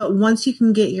once you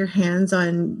can get your hands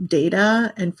on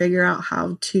data and figure out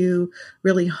how to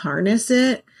really harness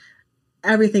it,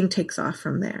 everything takes off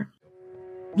from there.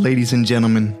 Ladies and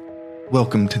gentlemen,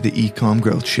 welcome to the Ecom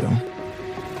Growth Show.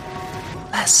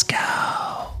 Let's go.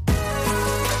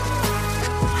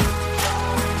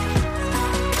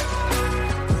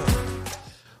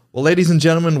 Well, ladies and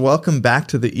gentlemen, welcome back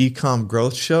to the Ecom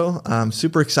Growth Show. I'm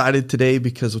super excited today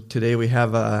because today we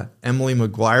have Emily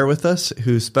McGuire with us,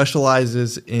 who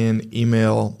specializes in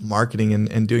email marketing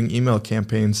and doing email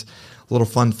campaigns. A little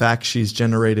fun fact, she's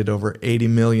generated over $80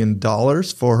 million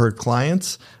for her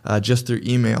clients just through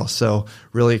email. So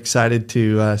really excited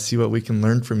to see what we can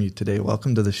learn from you today.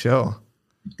 Welcome to the show.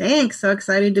 Thanks. So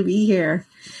excited to be here.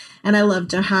 And I love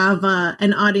to have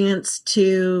an audience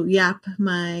to yak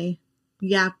about,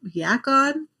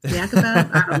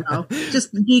 I don't know,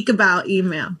 just geek about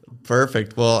email.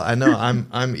 Perfect. Well, I know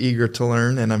I'm eager to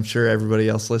learn, and I'm sure everybody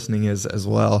else listening is as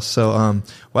well. So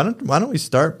why don't we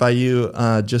start by you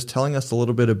just telling us a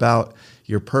little bit about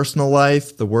your personal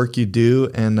life, the work you do,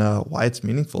 and why it's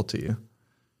meaningful to you.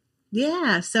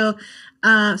 Yeah. So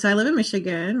I live in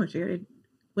Michigan, which we already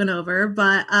went over,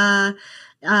 but I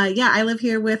live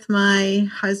here with my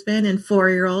husband and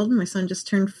 4-year-old. My son just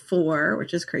turned 4,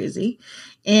 which is crazy.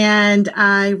 And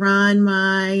I run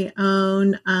my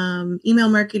own email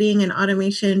marketing and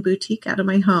automation boutique out of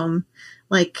my home,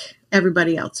 like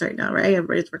everybody else right now, right?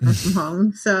 Everybody's working from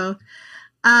home. So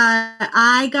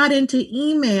I got into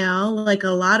email like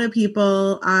a lot of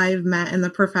people I've met in the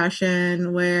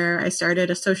profession, where I started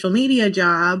a social media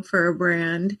job for a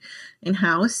brand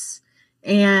in-house.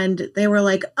 And they were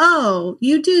like, "Oh,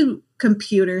 you do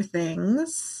computer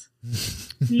things.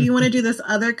 You want to do this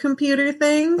other computer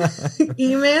thing,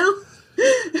 email?"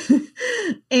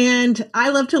 And I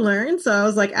love to learn. So I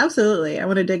was like, absolutely. I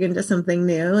want to dig into something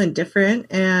new and different,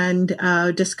 and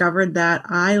discovered that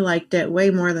I liked it way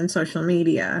more than social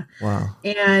media. Wow.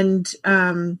 And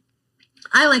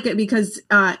I like it because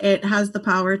it has the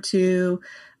power to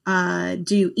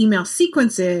do email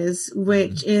sequences,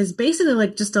 which is basically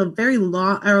like just a very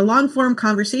long form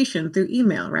conversation through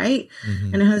email, right?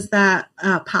 Mm-hmm. And it has that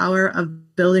power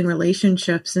of building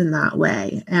relationships in that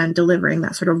way and delivering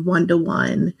that sort of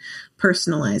one-to-one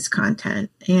personalized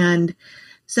content. And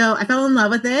so I fell in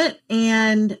love with it,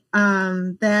 and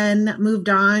then moved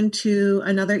on to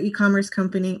another e-commerce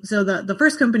company. So the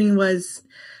first company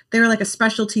they were like a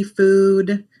specialty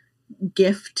food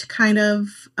gift kind of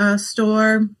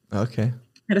store. Okay.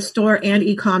 Had a store and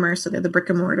e-commerce. So they had the brick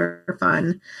and mortar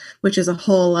fun, which is a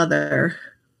whole other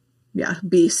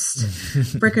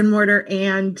beast. Brick and mortar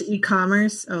and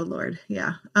e-commerce. Oh Lord.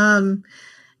 Yeah.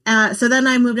 So then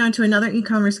I moved on to another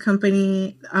e-commerce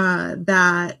company,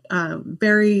 that a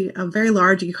very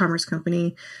large e-commerce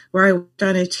company, where I worked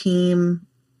on a team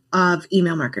of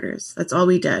email marketers. That's all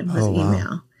we did was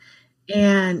email.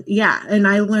 And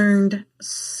I learned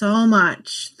so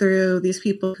much through these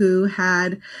people who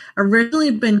had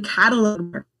originally been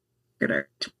catalog marketers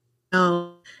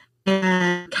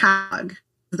and catalog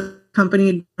the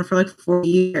company for like 4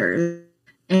 years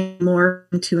and more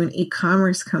into an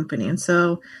e-commerce company. And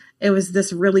so it was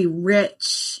this really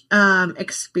rich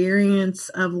experience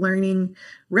of learning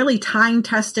really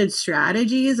time-tested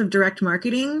strategies of direct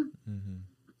marketing,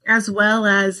 as well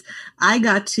as I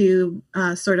got to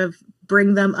sort of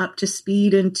bring them up to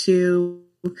speed into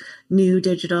new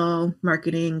digital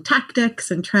marketing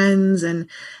tactics and trends. And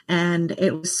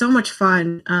it was so much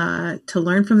fun to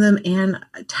learn from them and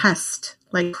test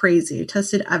like crazy.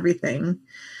 Tested everything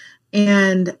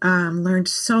and learned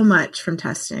so much from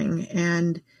testing.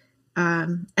 And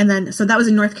then, so that was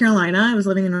in North Carolina. I was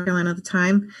living in North Carolina at the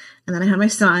time. And then I had my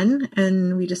son,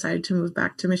 and we decided to move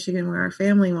back to Michigan, where our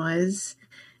family was.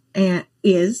 And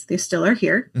they still are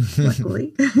here,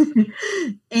 luckily.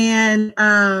 And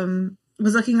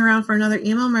was looking around for another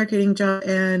email marketing job,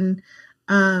 and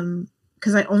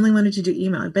because I only wanted to do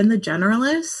email. I've been the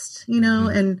generalist,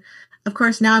 and of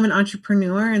course now I'm an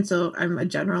entrepreneur, and so I'm a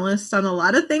generalist on a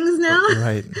lot of things now.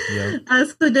 Right. Yeah.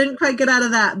 So didn't quite get out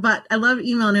of that, but I love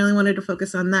email, and I only wanted to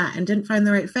focus on that, and didn't find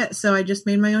the right fit. So I just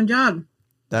made my own job.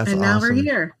 That's and awesome. Now we're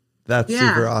here. That's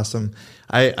super awesome.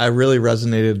 I really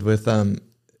resonated with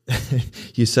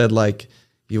you said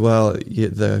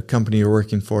the company you're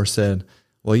working for said,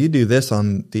 well, you do this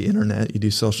on the internet, you do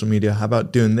social media. How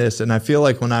about doing this? And I feel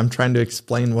like when I'm trying to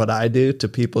explain what I do to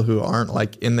people who aren't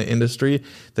like in the industry,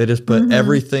 they just put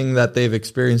everything that they've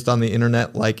experienced on the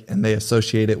internet, and they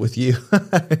associate it with you.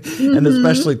 And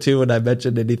especially too, when I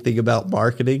mentioned anything about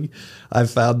marketing,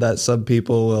 I've found that some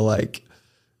people will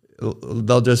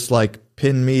they'll just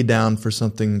pin me down for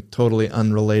something totally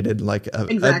unrelated, like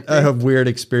a weird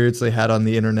experience they had on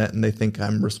the internet and they think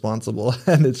I'm responsible.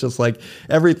 And it's just like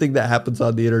everything that happens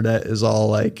on the internet is all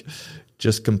like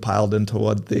just compiled into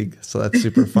one thing. So that's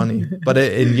super funny. But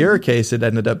in your case, it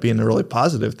ended up being a really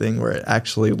positive thing where it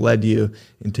actually led you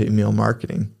into email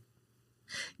marketing.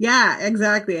 Yeah,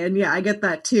 exactly. And yeah, I get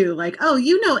that too. Like, oh,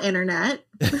 internet.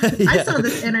 I saw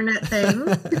this internet thing.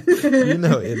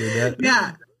 Internet.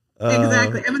 Yeah,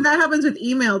 exactly. I mean, that happens with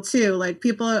email too. Like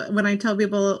people, when I tell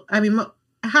people, I mean,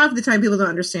 half the time people don't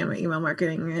understand what email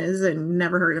marketing is and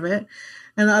never heard of it.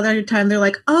 And the other time they're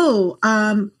like, oh,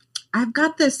 I've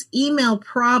got this email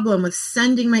problem with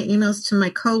sending my emails to my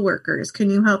coworkers. Can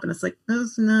you help? And it's like,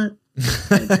 that's not.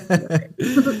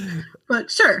 But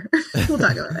sure, we'll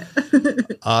talk about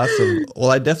it. Awesome.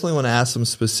 Well, I definitely want to ask some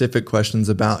specific questions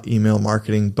about email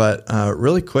marketing, but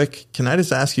really quick, can I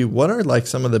just ask you, what are like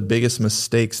some of the biggest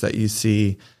mistakes that you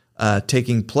see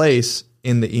taking place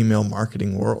in the email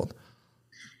marketing world?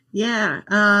 Yeah.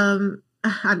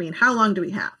 I mean, how long do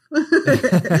we have?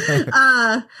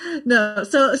 No.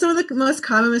 So some of the most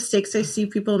common mistakes I see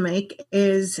people make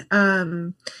is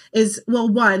well,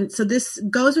 one, so this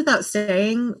goes without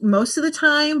saying most of the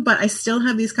time, but I still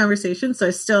have these conversations. So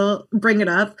I still bring it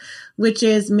up, which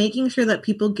is making sure that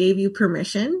people gave you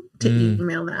permission to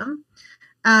email them.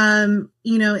 In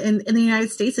the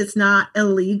United States, it's not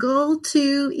illegal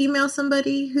to email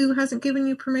somebody who hasn't given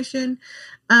you permission.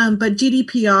 But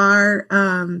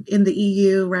GDPR in the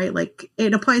EU, right? Like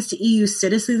it applies to EU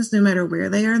citizens no matter where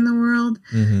they are in the world.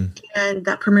 Mm-hmm. And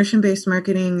that permission-based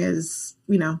marketing is,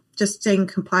 just staying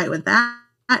compliant with that.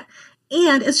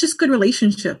 And it's just good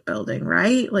relationship building,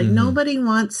 right? Like nobody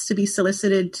wants to be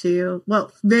solicited to,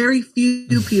 well, very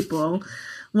few people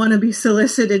want to be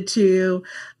solicited to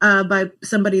by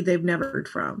somebody they've never heard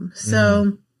from.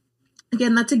 So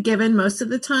again, that's a given most of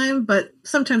the time, but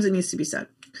sometimes it needs to be said.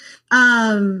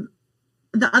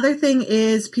 The other thing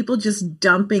is people just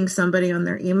dumping somebody on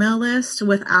their email list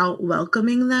without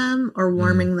welcoming them or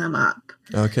warming them up.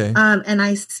 Okay.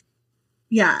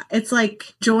 It's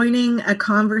like joining a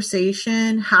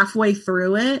conversation halfway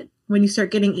through it when you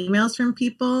start getting emails from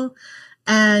people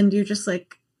and you're just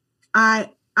like, I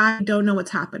don't know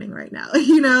what's happening right now.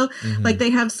 Like they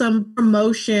have some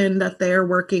promotion that they're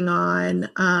working on,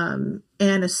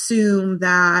 and assume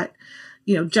that,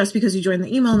 just because you join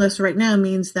the email list right now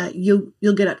means that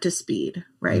you'll get up to speed,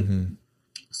 right?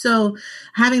 So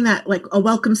having that like a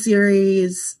welcome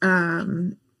series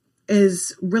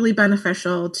is really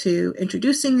beneficial to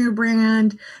introducing your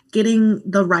brand, getting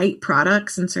the right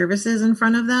products and services in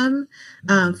front of them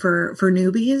for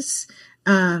newbies,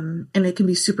 and it can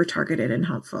be super targeted and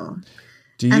helpful.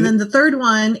 And then the third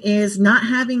one is not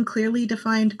having clearly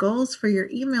defined goals for your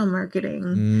email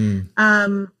marketing,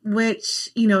 which,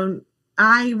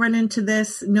 I run into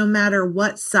this no matter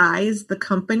what size the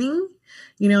company,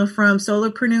 from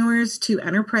solopreneurs to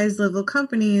enterprise level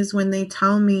companies, when they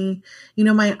tell me,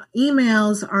 my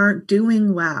emails aren't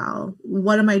doing well.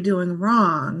 What am I doing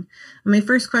wrong? And my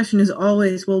first question is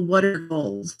always, well, what are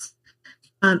goals?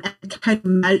 And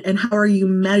how are you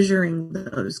measuring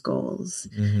those goals?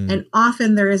 And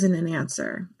often there isn't an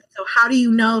answer. So how do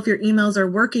you know if your emails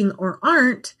are working or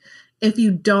aren't if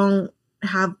you don't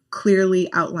have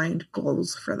clearly outlined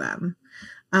goals for them?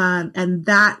 And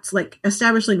that's like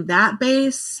establishing that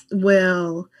base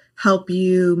will help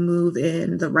you move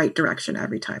in the right direction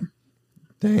every time.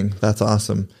 Dang, that's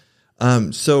awesome.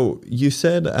 So you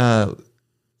said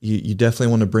you definitely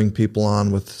want to bring people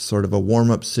on with sort of a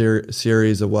warm-up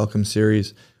series, a welcome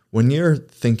series. When you're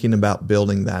thinking about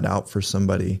building that out for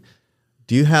somebody,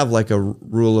 do you have like a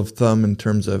rule of thumb in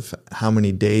terms of how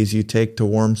many days you take to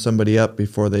warm somebody up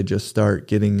before they just start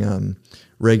getting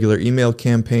regular email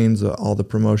campaigns, all the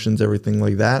promotions, everything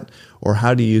like that? Or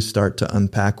how do you start to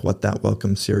unpack what that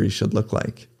welcome series should look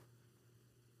like?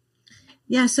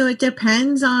 Yeah, so it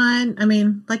depends on,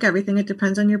 like everything, it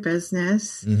depends on your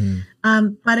business.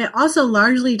 But it also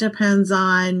largely depends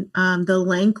on the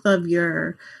length of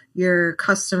your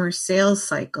customer sales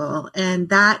cycle. And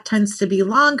that tends to be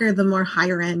longer the more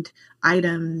higher end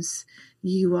items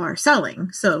you are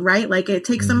selling. So, right, like it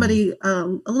takes somebody a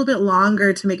little bit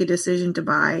longer to make a decision to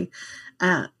buy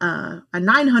a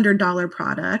 $900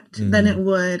 product than it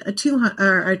would a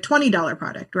 $20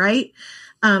 product, right?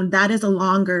 That is a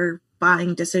longer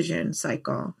buying decision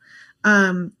cycle.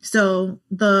 So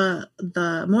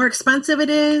the more expensive it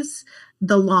is,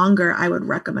 the longer I would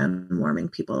recommend warming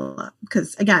people up,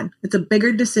 because again, it's a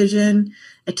bigger decision.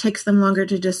 It takes them longer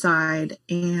to decide,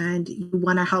 and you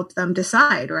want to help them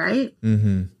decide, right?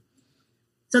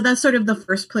 So that's sort of the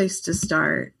first place to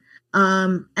start.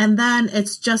 And then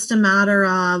it's just a matter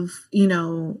of,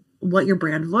 what your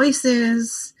brand voice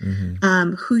is,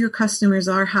 who your customers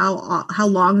are, how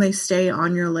long they stay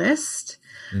on your list,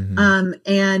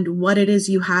 and what it is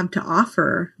you have to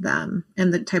offer them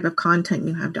and the type of content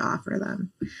you have to offer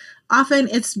them. Often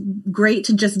it's great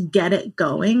to just get it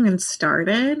going and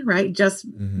started, right? Just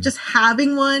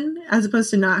having one as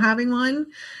opposed to not having one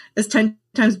is 10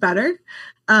 times better.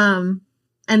 And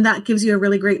that gives you a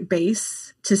really great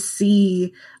base to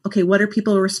see, okay, what are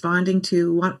people responding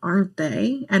to? What aren't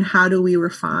they? And how do we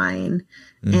refine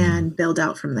and build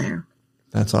out from there?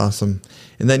 That's awesome.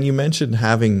 And then you mentioned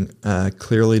having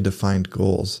clearly defined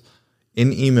goals.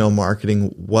 In email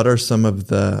marketing, what are some of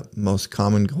the most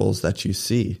common goals that you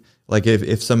see? Like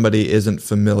if somebody isn't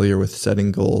familiar with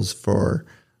setting goals for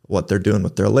what they're doing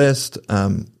with their list,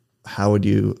 how would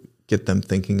you get them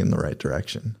thinking in the right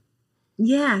direction?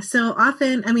 Yeah. So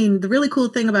often, the really cool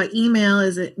thing about email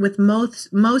is that with most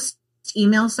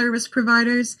email service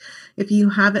providers, if you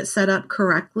have it set up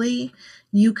correctly,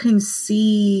 you can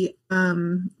see how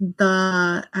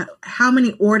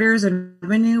many orders and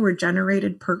revenue were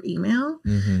generated per email.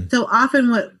 So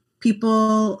often what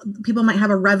people might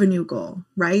have a revenue goal,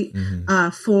 right?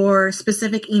 For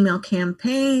specific email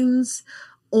campaigns,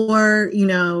 or,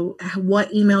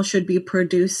 what email should be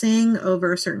producing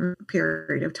over a certain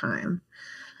period of time.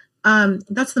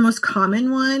 That's the most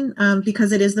common one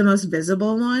because it is the most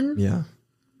visible one. Yeah.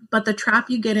 But the trap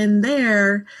you get in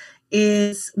there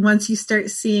is once you start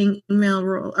seeing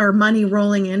money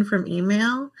rolling in from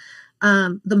email,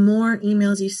 the more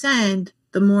emails you send,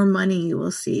 the more money you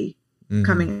will see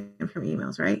coming in from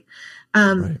emails, right?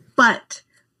 But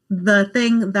the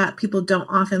thing that people don't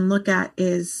often look at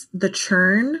is the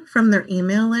churn from their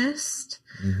email list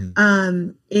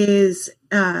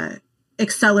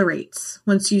accelerates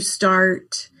once you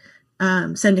start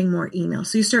sending more emails.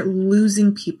 So you start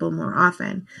losing people more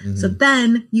often. So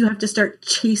then you have to start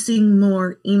chasing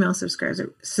more email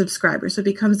subscribers. So it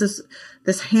becomes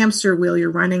this hamster wheel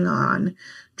you're running on,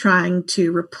 trying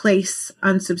to replace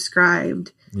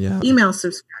unsubscribed email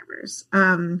subscribers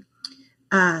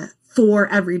for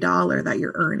every dollar that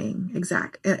you're earning,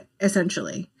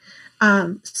 essentially.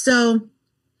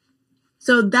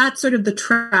 So that's sort of the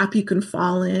trap you can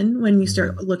fall in when you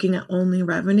start looking at only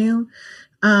revenue.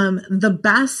 The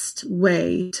best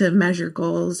way to measure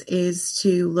goals is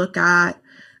to look at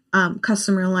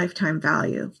customer lifetime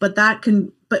value, but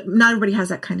not everybody has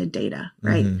that kind of data,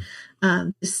 right?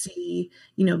 To see,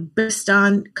 based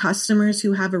on customers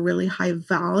who have a really high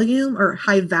volume or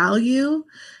high value,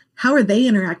 how are they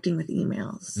interacting with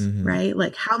emails, right?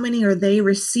 Like how many are they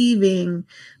receiving?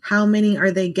 How many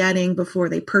are they getting before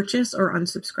they purchase or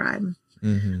unsubscribe?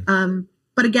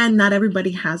 But again, not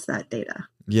everybody has that data.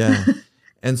 Yeah.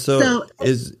 And so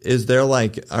is there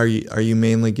are you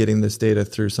mainly getting this data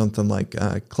through something like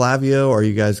Klaviyo, or are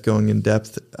you guys going in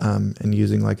depth and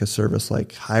using like a service like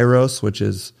Hyros, which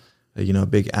is a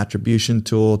big attribution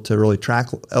tool to really track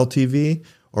LTV?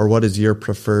 Or what is your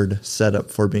preferred setup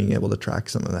for being able to track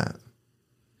some of that?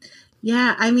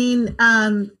 Yeah,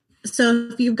 so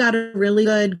if you've got a really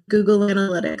good Google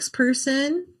Analytics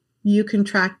person, you can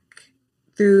track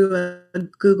through a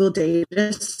Google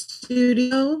Data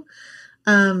Studio.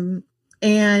 But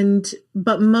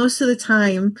most of the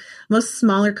time, most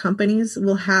smaller companies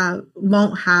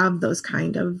won't have those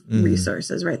kind of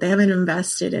resources, right? They haven't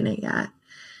invested in it yet.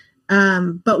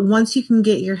 But once you can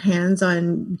get your hands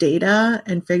on data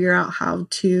and figure out how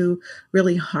to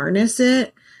really harness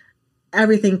it,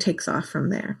 everything takes off from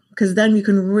there, because then you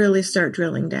can really start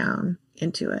drilling down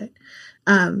into it.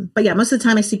 But yeah, most of the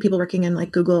time I see people working in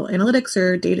like Google Analytics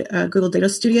or Google Data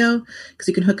Studio, because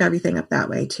you can hook everything up that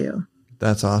way too.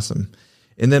 That's awesome.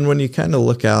 And then when you kind of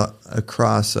look out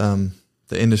across the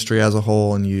industry as a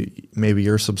whole, and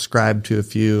you're subscribed to a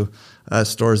few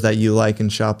stores that you like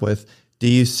and shop with, do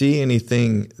you see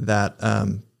anything that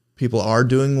people are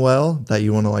doing well that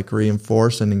you want to like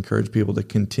reinforce and encourage people to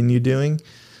continue doing?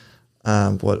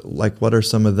 What are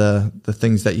some of the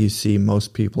things that you see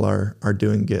most people are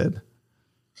doing good?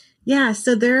 Yeah,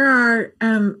 so there are,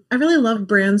 I really love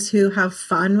brands who have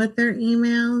fun with their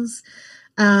emails,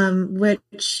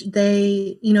 which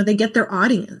they get their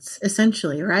audience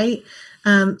essentially, right?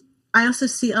 I also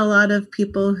see a lot of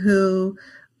people who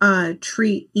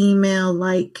treat email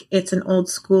like it's an old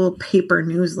school paper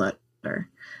newsletter,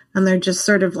 and they're just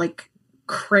sort of like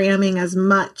cramming as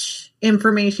much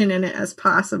information in it as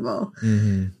possible,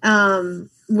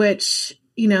 which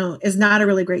is not a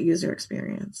really great user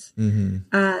experience.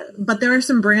 But there are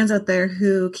some brands out there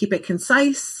who keep it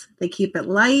concise, they keep it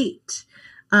light,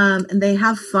 and they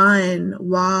have fun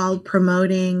while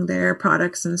promoting their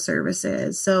products and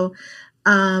services. So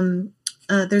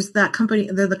there's that company,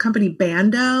 they're the company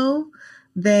Bando.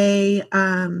 They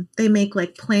make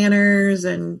like planners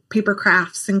and paper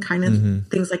crafts and kind of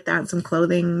things like that, some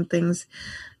clothing things.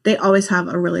 They always have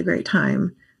a really great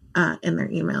time in their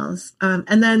emails.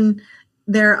 And then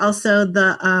there are also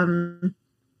the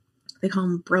they call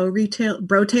them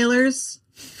bro tailors.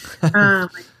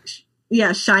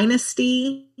 Yeah,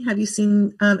 Shinesty. Have you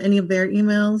seen any of their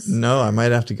emails? No, I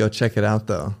might have to go check it out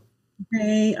though.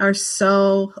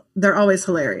 They're always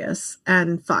hilarious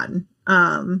and fun.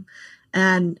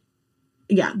 And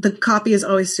yeah, the copy is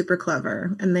always super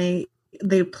clever, and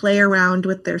they play around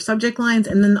with their subject lines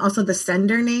and then also the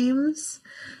sender names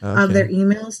of their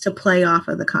emails to play off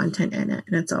of the content in it.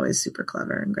 And it's always super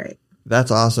clever and great.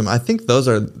 That's awesome. I think those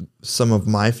are some of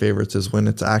my favorites, is when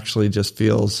it actually just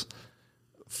feels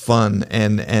fun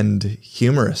and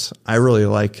humorous. I really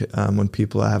like when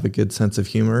people have a good sense of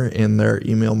humor in their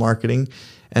email marketing.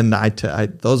 And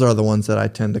those are the ones that I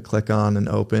tend to click on and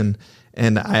open.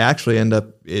 And I actually end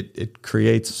up, it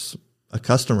creates a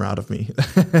customer out of me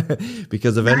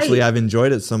because eventually I've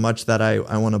enjoyed it so much that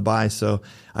I want to buy. So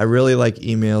I really like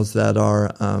emails that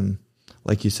are,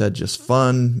 like you said, just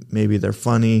fun. Maybe they're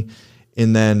funny.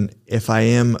 And then if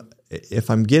I'm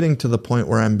getting to the point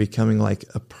where I'm becoming like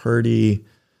a pretty,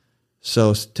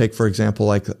 so take for example,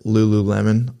 like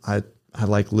Lululemon, I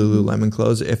like Lululemon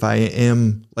clothes. If I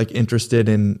am like interested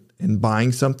in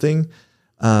buying something,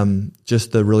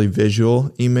 just the really visual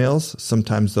emails,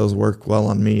 sometimes those work well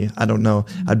on me. I don't know.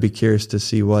 I'd be curious to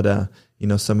see what,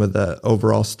 some of the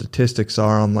overall statistics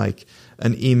are on like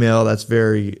an email that's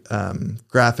very,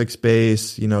 graphics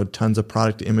based, tons of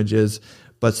product images.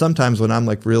 But sometimes when I'm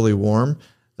like really warm,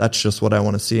 that's just what I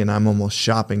want to see. And I'm almost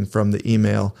shopping from the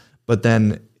email. But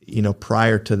then,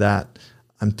 prior to that,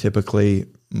 I'm typically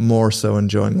more so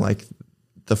enjoying like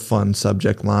the fun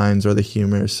subject lines or the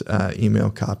humorous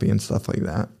email copy and stuff like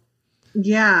that.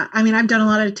 Yeah. I mean, I've done a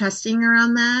lot of testing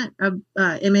around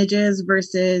that, images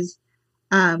versus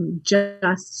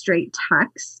just straight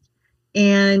text,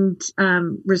 and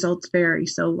results vary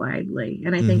so widely.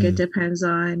 And I think it depends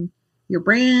on your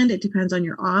brand. It depends on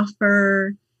your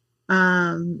offer.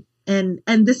 And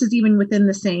this is even within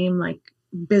the same like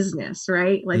business,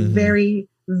 right? Like very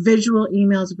visual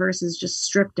emails versus just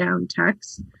stripped down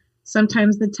text.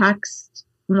 Sometimes the text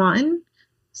won,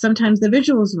 sometimes the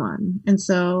visuals won. And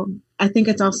so I think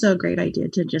it's also a great idea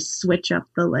to just switch up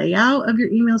the layout of your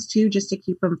emails too, just to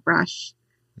keep them fresh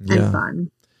and fun.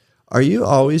 Are you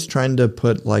always trying to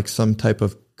put like some type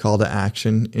of call to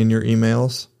action in your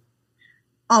emails?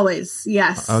 Always.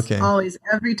 Yes. Okay. Always,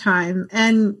 every time.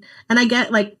 And I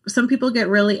get like, some people get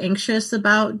really anxious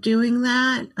about doing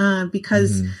that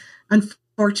because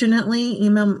unfortunately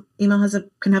email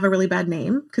can have a really bad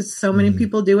name because so many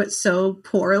people do it so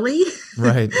poorly.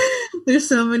 Right. There's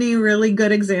so many really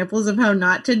good examples of how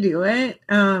not to do it.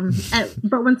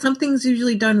 But when something's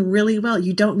usually done really well,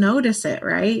 you don't notice it,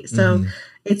 right? So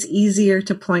it's easier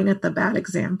to point at the bad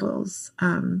examples.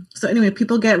 So anyway,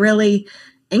 people get really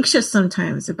anxious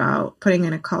sometimes about putting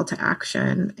in a call to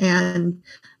action. And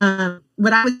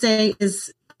what I would say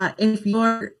is if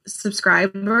your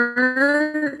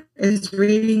subscriber is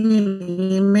reading an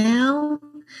email,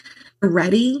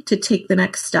 ready to take the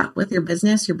next step with your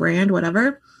business, your brand,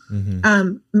 whatever,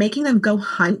 making them go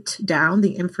hunt down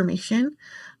the information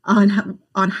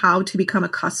on how to become a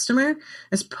customer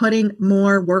is putting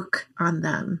more work on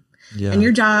them. Yeah. And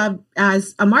your job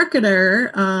as a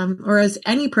marketer or as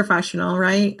any professional,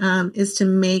 right, is to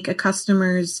make a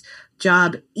customer's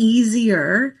job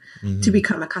easier to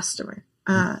become a customer.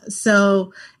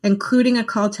 So including a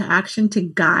call to action to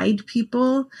guide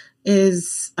people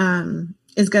is going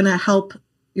to help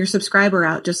your subscriber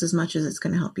out just as much as it's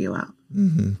going to help you out.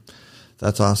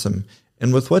 That's awesome.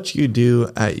 And with what you do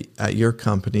at your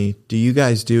company, do you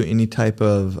guys do any type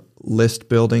of list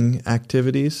building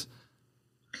activities?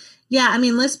 Yeah, I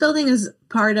mean, list building is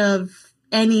part of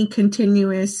any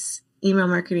continuous email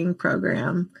marketing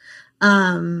program.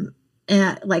 And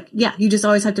you just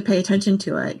always have to pay attention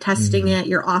to it, testing it,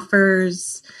 your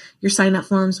offers, your sign up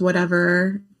forms,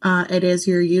 whatever it is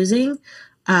you're using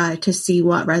to see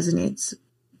what resonates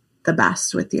the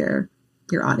best with your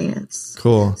audience.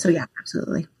 Cool. So yeah,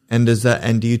 absolutely. And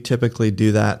do you typically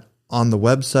do that on the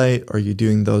website? Are you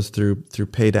doing those through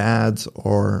paid ads,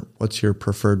 or what's your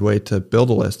preferred way to build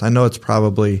a list? I know it's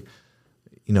probably,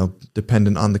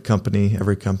 dependent on the company.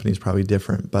 Every company is probably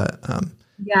different, but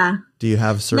do you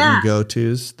have certain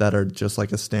go-tos that are just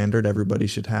like a standard everybody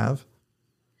should have?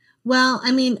 Well,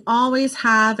 I mean, always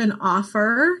have an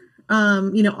offer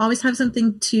always have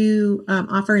something to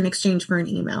offer in exchange for an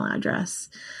email address.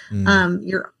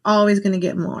 You're always going to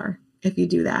get more if you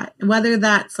do that, whether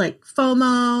that's like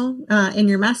FOMO in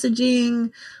your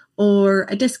messaging, or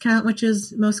a discount, which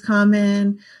is most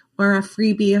common, or a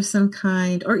freebie of some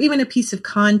kind, or even a piece of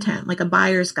content like a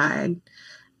buyer's guide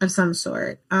of some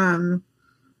sort.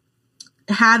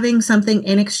 Having something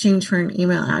in exchange for an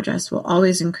email address will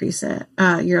always increase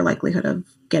your likelihood of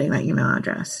getting that email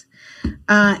address.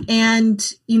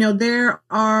 There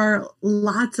are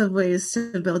lots of ways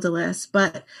to build a list,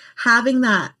 but having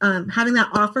that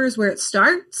offer is where it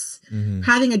starts.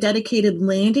 Having a dedicated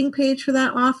landing page for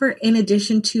that offer, in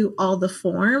addition to all the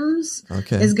forms,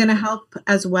 is going to help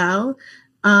as well.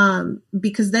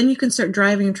 Because then you can start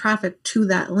driving traffic to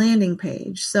that landing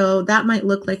page. So that might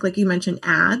look like you mentioned,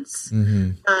 ads,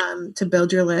 to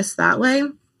build your list that way.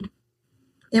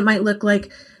 It might look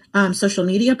like social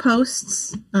media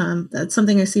posts. That's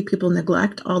something I see people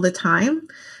neglect all the time,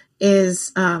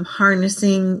 is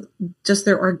harnessing just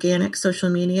their organic social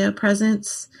media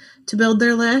presence to build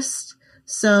their list.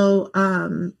 So,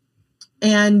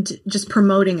 and just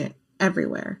promoting it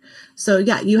everywhere. So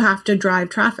yeah, you have to drive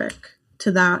traffic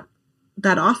to that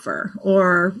offer,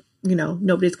 or,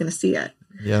 nobody's going to see it.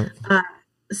 Yeah.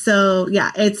 So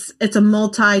yeah, it's a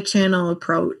multi-channel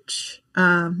approach.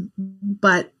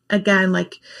 But again,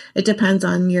 it depends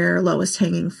on your lowest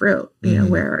hanging fruit,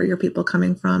 where are your people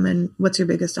coming from and what's your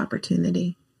biggest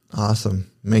opportunity? Awesome.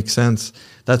 Makes sense.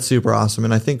 That's super awesome.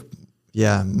 And I think,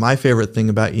 my favorite thing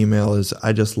about email is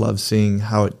I just love seeing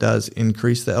how it does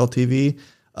increase the LTV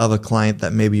of a client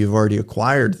that maybe you've already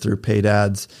acquired through paid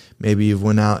ads. Maybe you've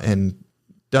went out and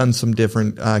done some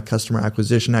different customer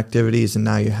acquisition activities, and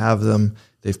now you have them.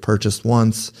 They've purchased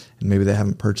once, and maybe they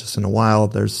haven't purchased in a while.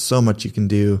 There's so much you can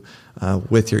do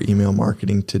with your email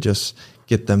marketing to just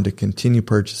get them to continue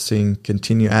purchasing,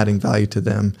 continue adding value to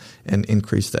them, and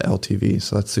increase the LTV.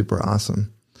 So that's super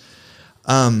awesome.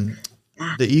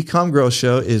 The Ecom Growth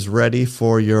Show is ready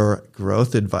for your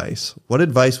growth advice. What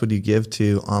advice would you give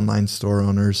to online store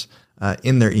owners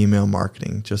in their email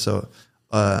marketing? Just a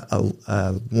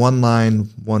one line,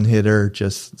 one hitter,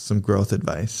 just some growth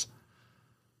advice.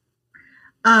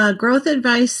 Growth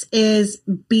advice is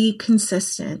be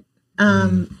consistent.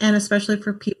 And especially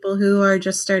for people who are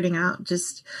just starting out,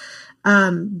 just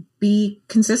be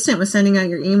consistent with sending out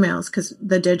your emails, because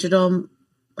the digital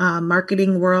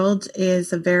marketing world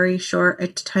is a very short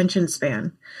attention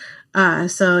span.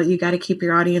 So you got to keep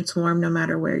your audience warm no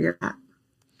matter where you're at.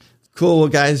 Cool. Well,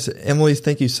 guys, Emily,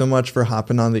 thank you so much for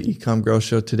hopping on the Ecom Growth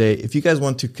Show today. If you guys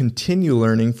want to continue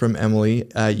learning from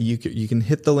Emily, you can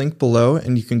hit the link below,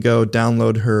 and you can go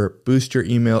download her Boost Your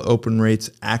Email Open Rates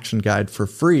Action Guide for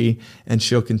free, and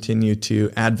she'll continue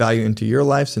to add value into your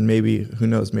lives, and maybe, who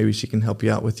knows, maybe she can help you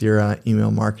out with your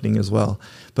email marketing as well.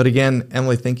 But again,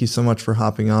 Emily, thank you so much for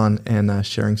hopping on and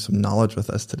sharing some knowledge with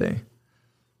us today.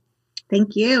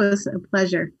 Thank you. It was a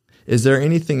pleasure. Is there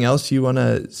anything else you want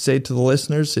to say to the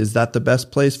listeners? Is that the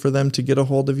best place for them to get a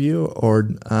hold of you? Or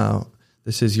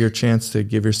this is your chance to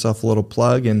give yourself a little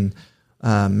plug and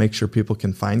make sure people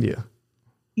can find you?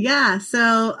 Yeah.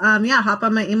 So, hop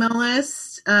on my email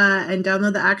list and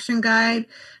download the action guide.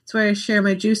 It's where I share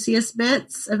my juiciest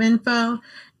bits of info.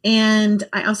 And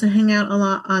I also hang out a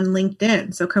lot on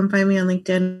LinkedIn. So come find me on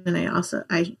LinkedIn. And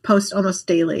I post almost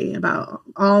daily about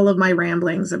all of my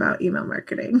ramblings about email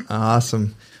marketing.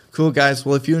 Awesome. Cool, guys.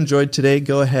 Well, if you enjoyed today,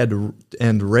 go ahead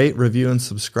and rate, review, and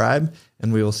subscribe,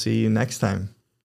 and we will see you next time.